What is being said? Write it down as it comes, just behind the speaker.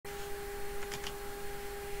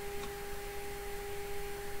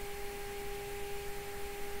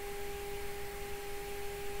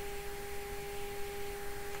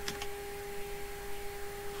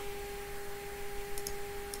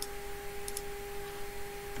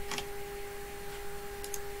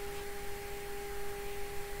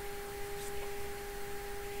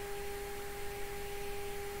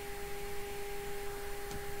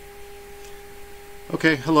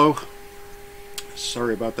Okay, hello.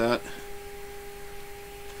 Sorry about that.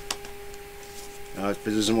 If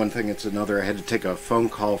it isn't one thing, it's another. I had to take a phone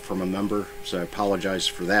call from a member, so I apologize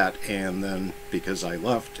for that. And then, because I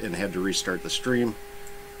left and had to restart the stream,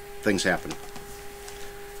 things happened.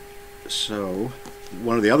 So,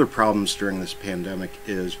 one of the other problems during this pandemic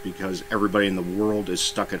is because everybody in the world is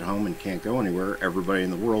stuck at home and can't go anywhere, everybody in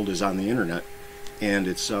the world is on the internet, and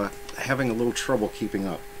it's having a little trouble keeping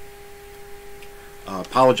up.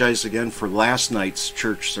 Apologize again for last night's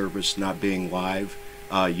church service not being live.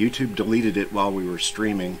 YouTube deleted it while we were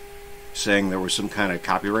streaming, saying there was some kind of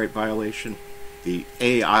copyright violation. The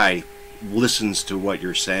AI listens to what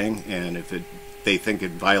you're saying, and if they think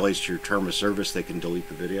it violates your term of service, they can delete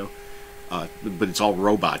the video. But it's all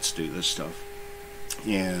robots do this stuff.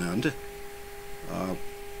 And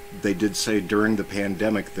they did say during the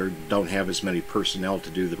pandemic they don't have as many personnel to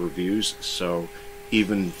do the reviews, so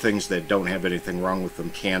even things that don't have anything wrong with them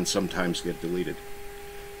can sometimes get deleted.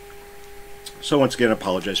 So once again, I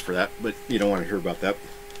apologize for that, but you don't want to hear about that.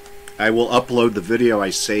 I will upload the video I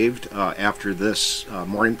saved after this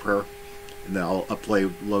morning prayer, and then I'll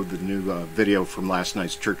upload the new video from last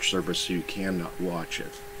night's church service so you can watch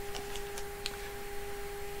it.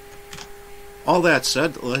 All that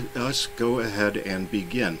said, let us go ahead and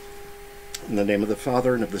begin. In the name of the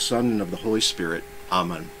Father, and of the Son, and of the Holy Spirit.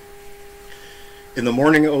 Amen. In the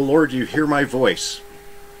morning, O Lord, you hear my voice.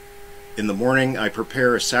 In the morning I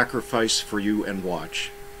prepare a sacrifice for you and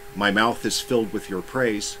watch. My mouth is filled with your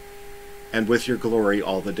praise, and with your glory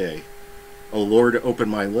all the day. O Lord, open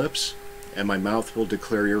my lips, and my mouth will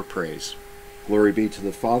declare your praise. Glory be to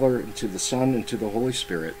the Father, and to the Son, and to the Holy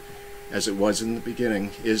Spirit, as it was in the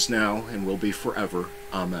beginning, is now, and will be forever.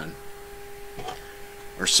 Amen.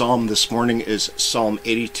 Our psalm this morning is Psalm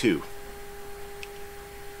 82.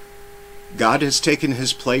 God has taken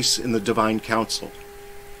his place in the divine council.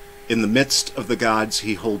 In the midst of the gods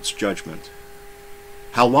he holds judgment.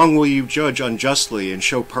 How long will you judge unjustly and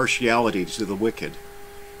show partiality to the wicked?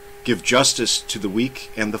 Give justice to the weak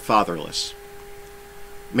and the fatherless.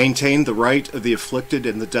 Maintain the right of the afflicted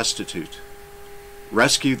and the destitute.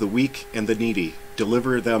 Rescue the weak and the needy.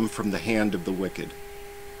 Deliver them from the hand of the wicked.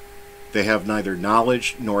 They have neither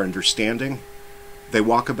knowledge nor understanding. They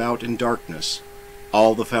walk about in darkness.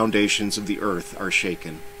 All the foundations of the earth are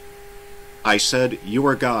shaken. I said, you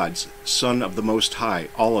are gods, Son of the Most High,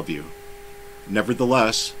 all of you.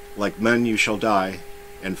 Nevertheless, like men you shall die,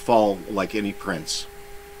 and fall like any prince.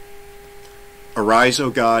 Arise, O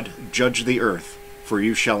God, judge the earth, for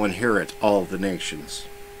you shall inherit all the nations.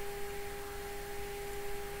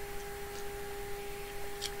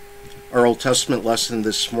 Our Old Testament lesson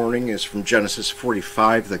this morning is from Genesis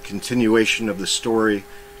 45, the continuation of the story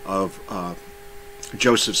of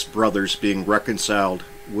Joseph's brothers being reconciled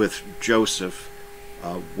with Joseph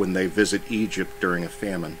when they visit Egypt during a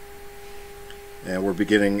famine. And we're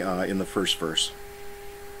beginning in the first verse.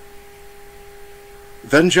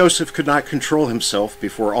 Then Joseph could not control himself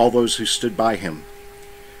before all those who stood by him.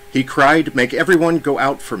 He cried, "Make everyone go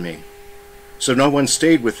out from me." So no one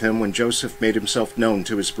stayed with him when Joseph made himself known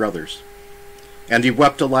to his brothers. And he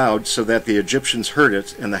wept aloud so that the Egyptians heard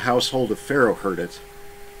it, and the household of Pharaoh heard it.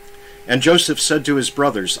 And Joseph said to his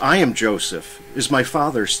brothers, I am Joseph. Is my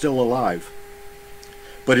father still alive?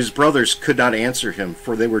 But his brothers could not answer him,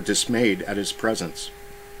 for they were dismayed at his presence.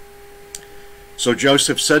 So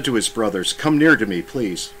Joseph said to his brothers, Come near to me,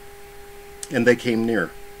 please. And they came near.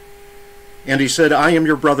 And he said, I am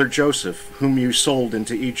your brother Joseph, whom you sold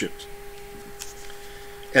into Egypt.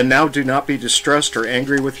 And now do not be distressed or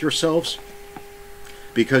angry with yourselves,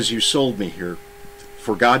 because you sold me here.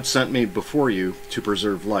 For God sent me before you to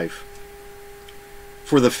preserve life.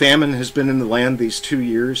 For the famine has been in the land these 2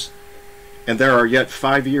 years, and there are yet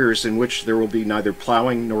 5 years in which there will be neither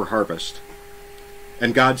plowing nor harvest.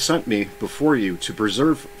 And God sent me before you to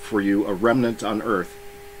preserve for you a remnant on earth,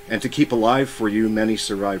 and to keep alive for you many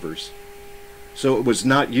survivors. So it was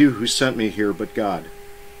not you who sent me here, but God.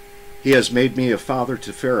 He has made me a father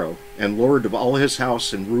to Pharaoh, and lord of all his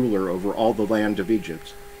house and ruler over all the land of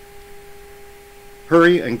Egypt.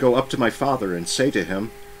 Hurry and go up to my father and say to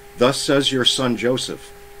him, Thus says your son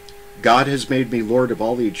Joseph, God has made me lord of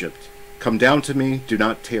all Egypt. Come down to me, do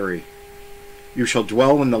not tarry. You shall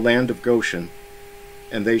dwell in the land of Goshen,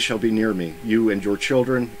 and they shall be near me, you and your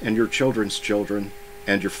children and your children's children,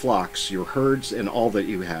 and your flocks, your herds, and all that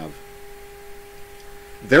you have.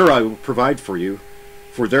 There I will provide for you,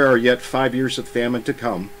 for there are yet 5 years of famine to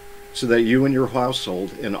come, so that you and your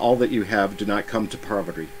household and all that you have do not come to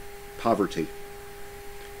poverty.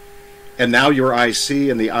 And now your eyes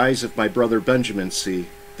see, and the eyes of my brother Benjamin see,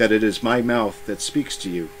 that it is my mouth that speaks to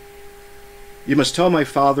you. You must tell my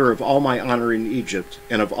father of all my honor in Egypt,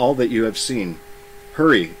 and of all that you have seen.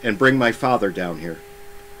 Hurry, and bring my father down here."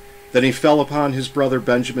 Then he fell upon his brother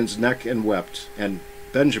Benjamin's neck and wept, and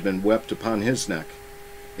Benjamin wept upon his neck.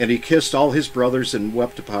 And he kissed all his brothers and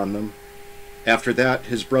wept upon them. After that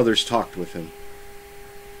his brothers talked with him.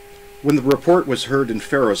 When the report was heard in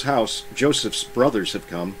Pharaoh's house, "Joseph's brothers have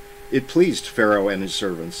come," it pleased Pharaoh and his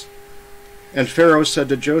servants. And Pharaoh said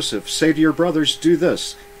to Joseph, "Say to your brothers, do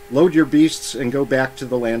this: load your beasts and go back to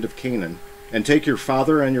the land of Canaan, and take your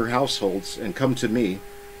father and your households, and come to me,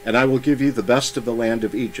 and I will give you the best of the land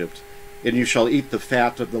of Egypt, and you shall eat the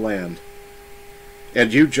fat of the land.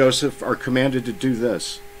 And you, Joseph, are commanded to do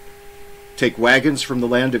this: take wagons from the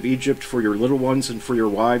land of Egypt for your little ones and for your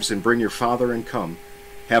wives, and bring your father and come.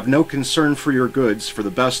 Have no concern for your goods, for the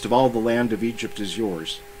best of all the land of Egypt is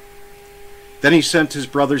yours." Then he sent his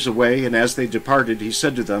brothers away, and as they departed he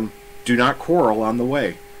said to them, "Do not quarrel on the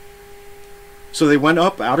way." So they went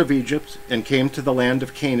up out of Egypt, and came to the land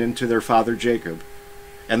of Canaan to their father Jacob.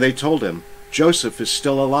 And they told him, "Joseph is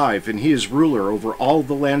still alive, and he is ruler over all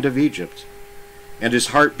the land of Egypt." And his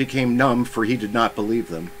heart became numb, for he did not believe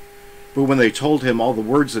them. But when they told him all the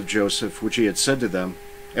words of Joseph which he had said to them,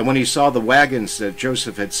 and when he saw the wagons that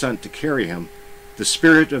Joseph had sent to carry him, the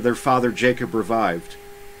spirit of their father Jacob revived.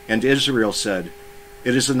 And Israel said,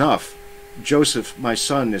 "It is enough. Joseph, my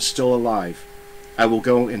son, is still alive. I will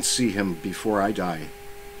go and see him before I die."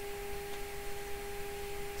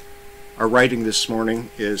 Our writing this morning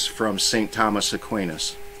is from St. Thomas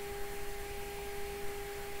Aquinas.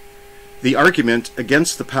 The argument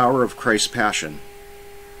against the power of Christ's passion.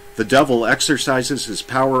 The devil exercises his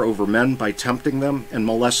power over men by tempting them and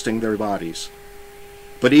molesting their bodies.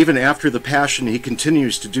 But even after the passion he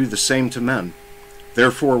continues to do the same to men.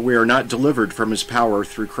 Therefore we are not delivered from his power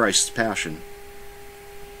through Christ's passion.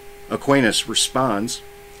 Aquinas responds,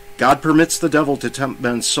 "God permits the devil to tempt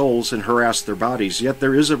men's souls and harass their bodies, yet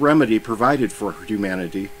there is a remedy provided for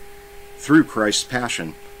humanity through Christ's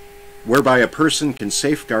passion, whereby a person can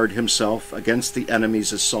safeguard himself against the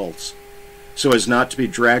enemy's assaults, so as not to be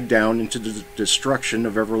dragged down into the destruction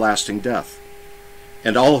of everlasting death.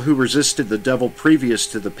 And all who resisted the devil previous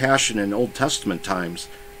to the passion in Old Testament times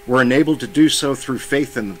were enabled to do so through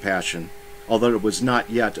faith in the passion, although it was not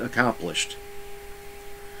yet accomplished."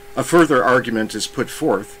 A further argument is put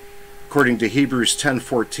forth, according to Hebrews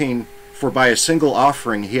 10:14, "For by a single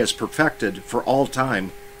offering he has perfected for all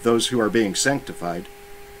time those who are being sanctified.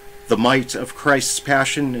 The might of Christ's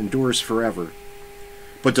passion endures forever."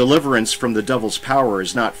 But deliverance from the devil's power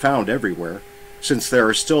is not found everywhere, since there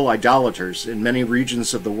are still idolaters in many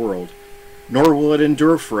regions of the world, nor will it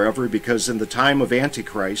endure forever, because in the time of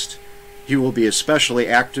Antichrist he will be especially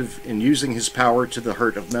active in using his power to the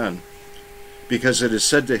hurt of men, because it is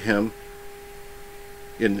said to him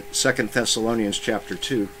in 2 Thessalonians chapter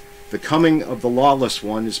 2, "The coming of the lawless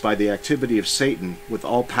one is by the activity of Satan, with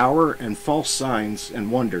all power and false signs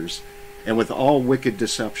and wonders, and with all wicked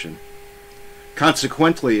deception."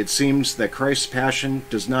 Consequently, it seems that Christ's passion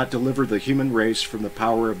does not deliver the human race from the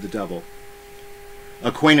power of the devil.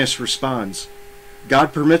 Aquinas responds,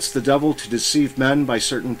 "God permits the devil to deceive men by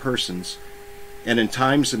certain persons, and in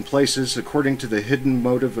times and places according to the hidden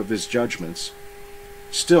motive of his judgments.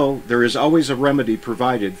 Still, there is always a remedy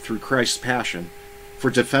provided through Christ's passion for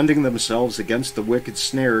defending themselves against the wicked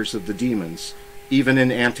snares of the demons, even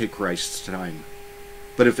in Antichrist's time.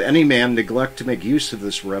 But if any man neglect to make use of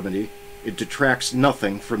this remedy, it detracts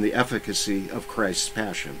nothing from the efficacy of Christ's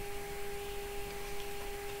passion."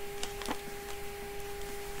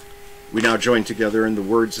 We now join together in the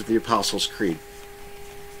words of the Apostles' Creed.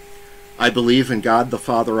 "I believe in God the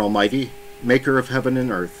Father Almighty, maker of heaven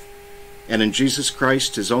and earth, and in Jesus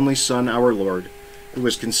Christ, his only Son, our Lord, who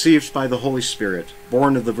was conceived by the Holy Spirit,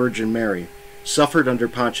 born of the Virgin Mary, suffered under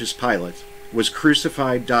Pontius Pilate, was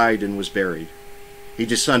crucified, died, and was buried. He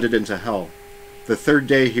descended into hell. The third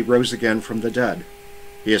day he rose again from the dead.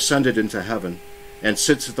 He ascended into heaven, and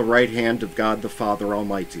sits at the right hand of God the Father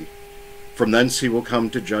Almighty. From thence he will come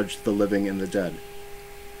to judge the living and the dead.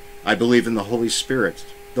 I believe in the Holy Spirit,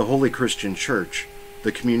 the holy Christian Church,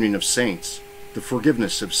 the communion of saints, the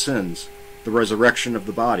forgiveness of sins, the resurrection of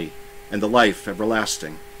the body, and the life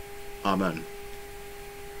everlasting. Amen."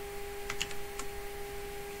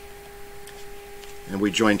 And we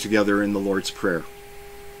join together in the Lord's Prayer.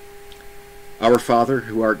 Our Father,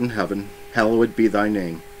 who art in heaven, hallowed be thy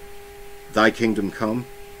name. Thy kingdom come,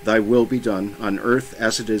 thy will be done, on earth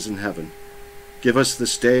as it is in heaven. Give us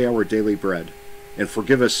this day our daily bread, and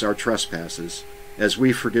forgive us our trespasses, as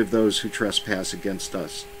we forgive those who trespass against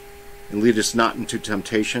us. And lead us not into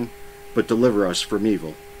temptation, but deliver us from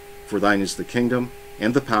evil. For thine is the kingdom,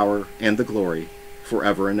 and the power, and the glory,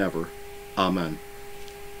 forever and ever. Amen.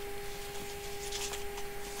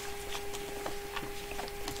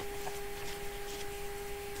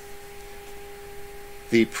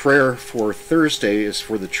 The prayer for Thursday is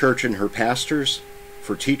for the church and her pastors,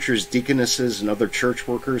 for teachers, deaconesses, and other church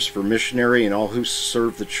workers, for missionary and all who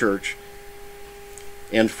serve the church,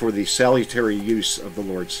 and for the salutary use of the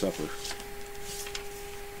Lord's Supper.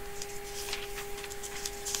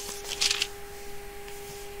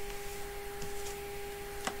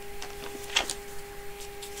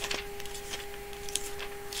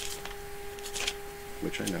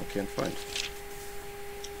 Which I now can't find.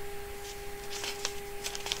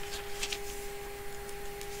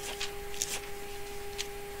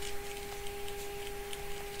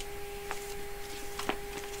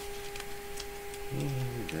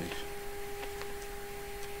 Okay.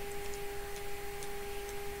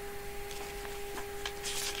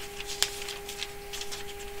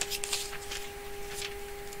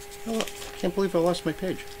 Oh, I can't believe I lost my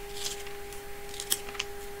page.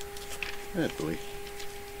 That boy.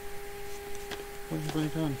 What have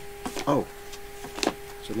I done? Oh,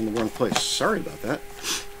 so I'm in the wrong place. Sorry about that.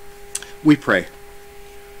 We pray.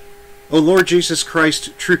 O Lord Jesus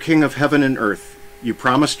Christ, true King of heaven and earth, you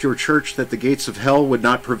promised your church that the gates of hell would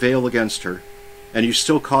not prevail against her, and you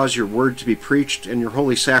still cause your word to be preached and your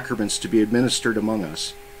holy sacraments to be administered among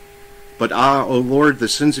us. But O Lord, the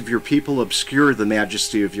sins of your people obscure the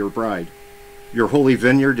majesty of your bride. Your holy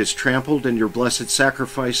vineyard is trampled, and your blessed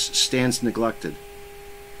sacrifice stands neglected.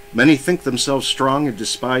 Many think themselves strong and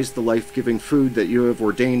despise the life-giving food that you have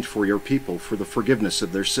ordained for your people for the forgiveness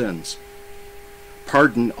of their sins.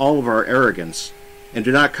 Pardon all of our arrogance, and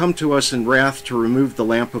do not come to us in wrath to remove the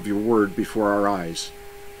lamp of your word before our eyes.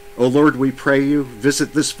 O Lord, we pray you,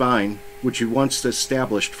 visit this vine, which you once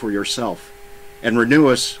established for yourself, and renew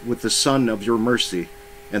us with the sun of your mercy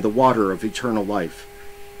and the water of eternal life.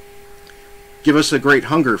 Give us a great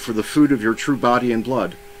hunger for the food of your true body and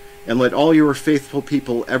blood, and let all your faithful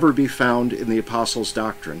people ever be found in the apostles'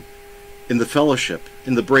 doctrine, in the fellowship,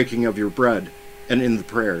 in the breaking of your bread, and in the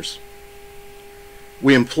prayers.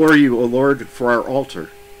 We implore you, O Lord, for our altar,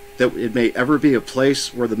 that it may ever be a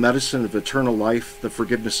place where the medicine of eternal life, the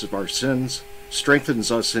forgiveness of our sins,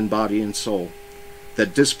 strengthens us in body and soul,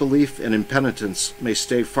 that disbelief and impenitence may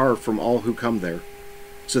stay far from all who come there,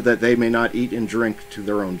 so that they may not eat and drink to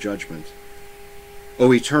their own judgment.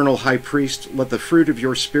 O eternal High Priest, let the fruit of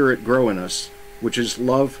your Spirit grow in us, which is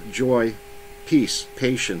love, joy, peace,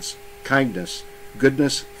 patience, kindness,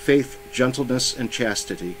 goodness, faith, gentleness, and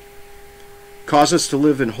chastity. Cause us to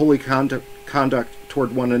live in holy conduct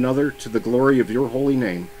toward one another to the glory of your holy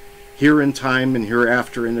name, here in time and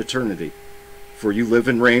hereafter in eternity. For you live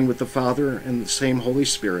and reign with the Father and the same Holy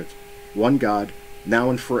Spirit, one God, now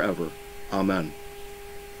and forever. Amen.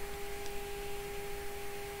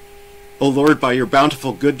 O Lord, by your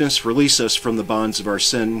bountiful goodness, release us from the bonds of our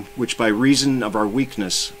sin, which by reason of our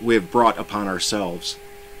weakness we have brought upon ourselves,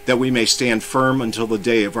 that we may stand firm until the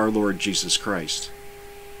day of our Lord Jesus Christ.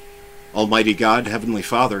 Almighty God, Heavenly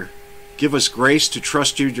Father, give us grace to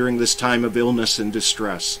trust you during this time of illness and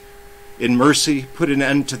distress. In mercy, put an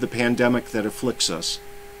end to the pandemic that afflicts us.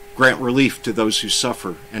 Grant relief to those who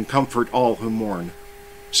suffer, and comfort all who mourn.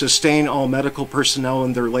 Sustain all medical personnel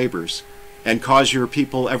in their labors, and cause your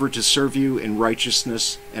people ever to serve you in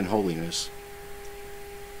righteousness and holiness.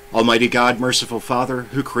 Almighty God, merciful Father,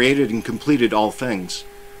 who created and completed all things,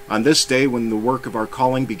 on this day when the work of our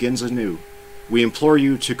calling begins anew, we implore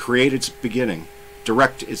you to create its beginning,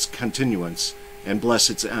 direct its continuance, and bless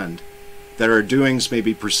its end, that our doings may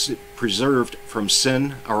be preserved from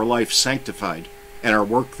sin, our life sanctified, and our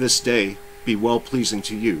work this day be well-pleasing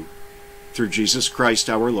to you. Through Jesus Christ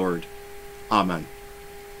our Lord. Amen.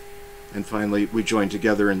 And finally, we join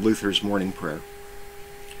together in Luther's morning prayer.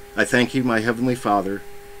 I thank you, my heavenly Father,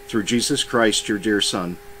 through Jesus Christ, your dear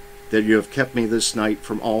Son, that you have kept me this night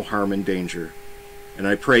from all harm and danger. And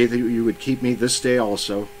I pray that you would keep me this day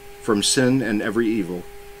also from sin and every evil,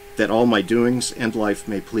 that all my doings and life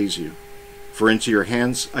may please you. For into your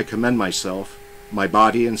hands I commend myself, my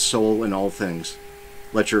body and soul and all things.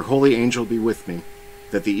 Let your holy angel be with me,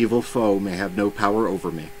 that the evil foe may have no power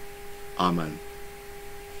over me. Amen.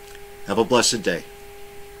 Have a blessed day.